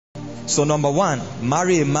So number one,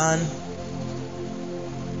 marry a man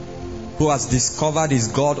who has discovered his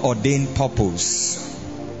God-ordained purpose.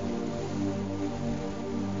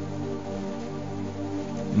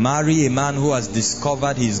 Marry a man who has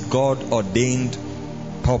discovered his God-ordained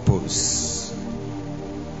purpose.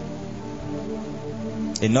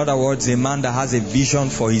 In other words, a man that has a vision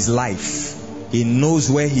for his life. He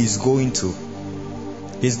knows where he's going to.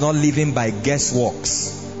 He's not living by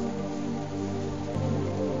guessworks.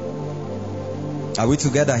 Are we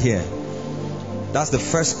together here? That's the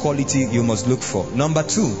first quality you must look for. Number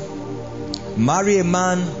two, marry a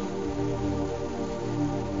man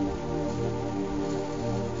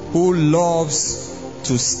who loves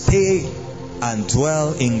to stay and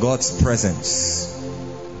dwell in God's presence.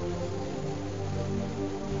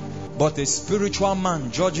 But a spiritual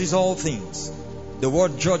man judges all things. The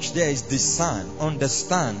word judge there is discern,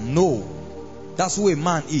 understand, know. That's who a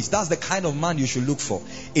man is. That's the kind of man you should look for.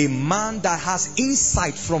 A man that has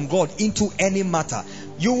insight from God into any matter.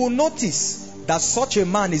 You will notice that such a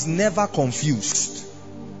man is never confused.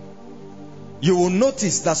 You will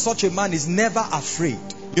notice that such a man is never afraid.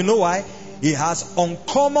 You know why? He has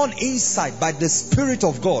uncommon insight by the Spirit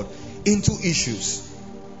of God into issues.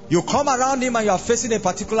 You come around him and you are facing a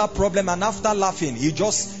particular problem, and after laughing, he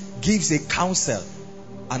just gives a counsel.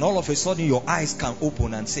 And all of a sudden your eyes can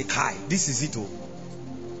open and say, "Kai, this is it all."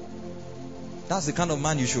 That's the kind of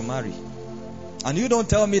man you should marry. And you don't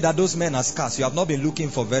tell me that those men are scarce. You have not been looking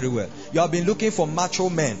for very well. You have been looking for macho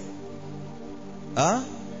men.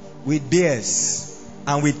 With beards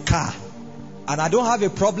and with car. And I don't have a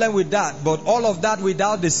problem with that. But all of that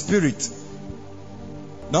without the Spirit.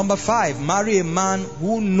 Number 5, marry a man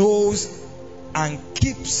who knows and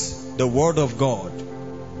keeps the word of God.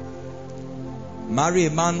 Marry a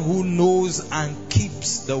man who knows and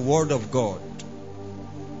keeps the word of God.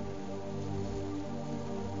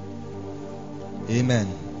 Amen.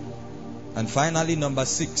 And finally, number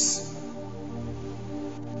 6.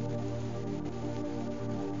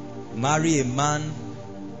 Marry a man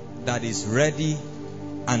that is ready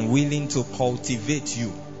and willing to cultivate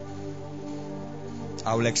you.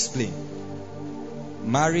 I will explain.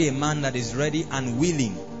 Marry a man that is ready and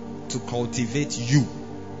willing to cultivate you.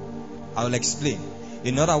 I will explain.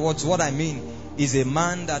 In other words, what I mean is a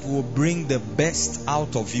man that will bring the best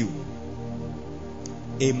out of you.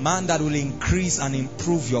 A man that will increase and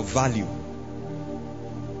improve your value.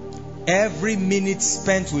 Every minute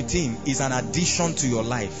spent with him is an addition to your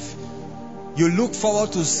life. You look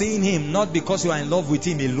forward to seeing him not because you are in love with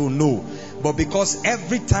him alone, no. But because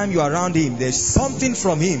every time you are around him, there's something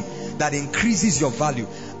from him that increases your value.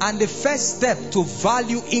 And the first step to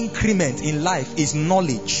value increment in life is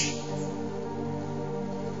knowledge.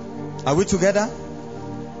 Are we together?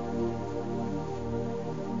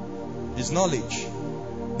 It's knowledge.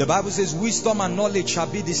 The Bible says wisdom and knowledge shall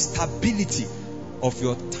be the stability of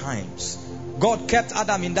your times. God kept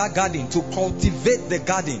Adam in that garden to cultivate the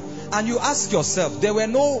garden. And you ask yourself, there were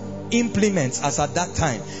no implements as at that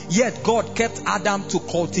time. Yet God kept Adam to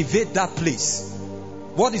cultivate that place.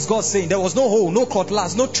 What is God saying? There was no hoe, no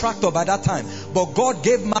cutlass, no tractor by that time. But God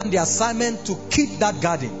gave man the assignment to keep that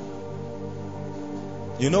garden.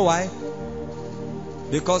 You know why?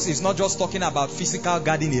 Because it's not just talking about physical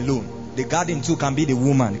garden alone. The garden too can be the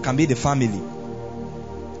woman, it can be the family.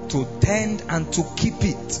 To tend and to keep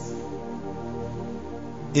it.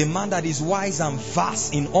 A man that is wise and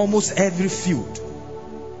vast in almost every field.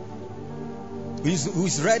 Who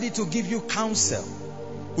is ready to give you counsel.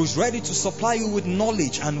 Who is ready to supply you with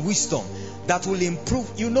knowledge and wisdom that will improve.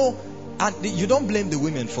 You know, and you don't blame the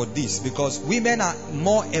women for this, because women are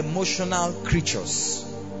more emotional creatures.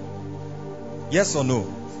 Yes or no?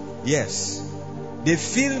 Yes. They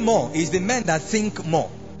feel more. It's the men that think more.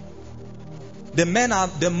 The men are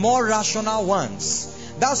the more rational ones.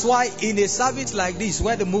 That's why in a service like this,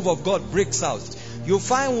 where the move of God breaks out, you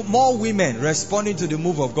find more women responding to the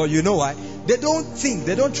move of God. You know why? They don't think.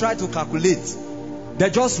 They don't try to calculate. They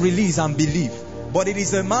just release and believe. But it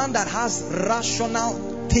is a man that has rational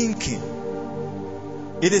thinking.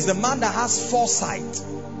 It is the man that has foresight.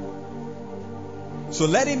 So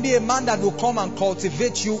let him be a man that will come and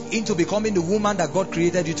cultivate you into becoming the woman that God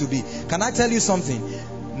created you to be. Can I tell you something?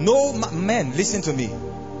 No men, listen to me.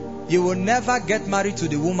 You will never get married to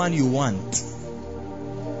the woman you want.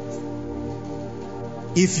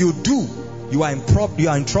 If you do, you are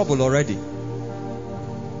in trouble already.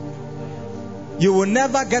 You will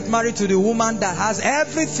never get married to the woman that has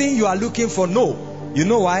everything you are looking for. No. You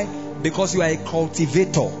know why? Because you are a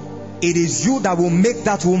cultivator. It is you that will make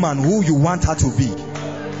that woman who you want her to be.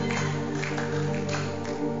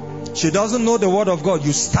 She doesn't know the word of God.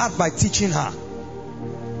 You start by teaching her.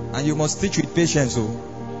 And you must teach with patience.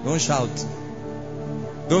 Oh, don't shout.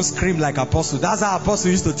 Don't scream like apostle. That's how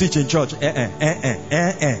apostle used to teach in church. You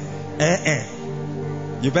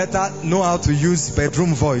better know how to use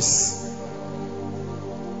bedroom voice.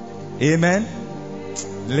 Amen.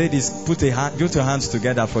 Ladies, put your hands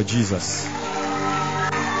together for Jesus.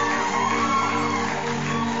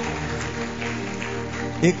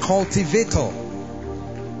 A cultivator.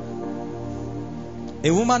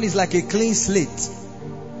 A woman is like a clean slate.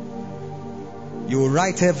 You will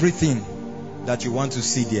write everything that you want to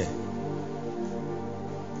see there.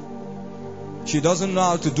 She doesn't know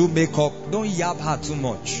how to do makeup. Don't yab her too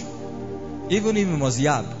much. Even if you must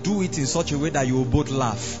yab, do it in such a way that you will both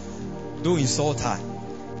laugh. Don't insult her.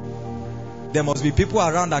 There must be people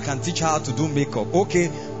around that can teach her how to do makeup.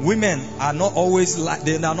 Okay, women are not always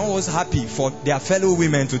happy for their fellow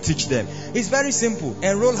women to teach them. It's very simple.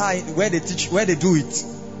 Enroll her where they do it.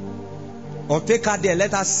 Or take her there,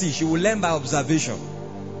 let her see. She will learn by observation.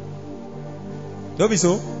 Don't be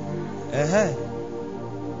so?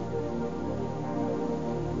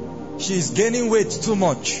 She's gaining weight too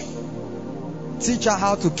much. Teach her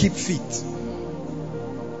how to keep fit.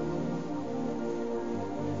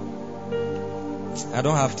 I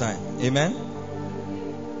don't have time. Amen.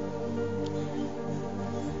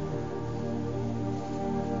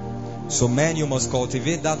 So men, you must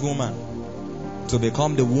cultivate that woman to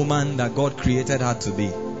become the woman that God created her to be.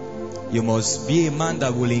 You must be a man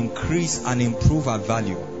that will increase and improve her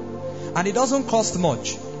value. And it doesn't cost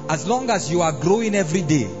much. As long as you are growing every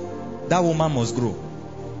day, that woman must grow.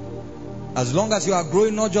 As long as you are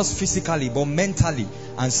growing, not just physically, but mentally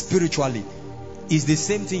and spiritually, it's the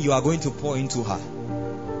same thing you are going to pour into her.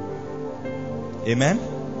 Amen.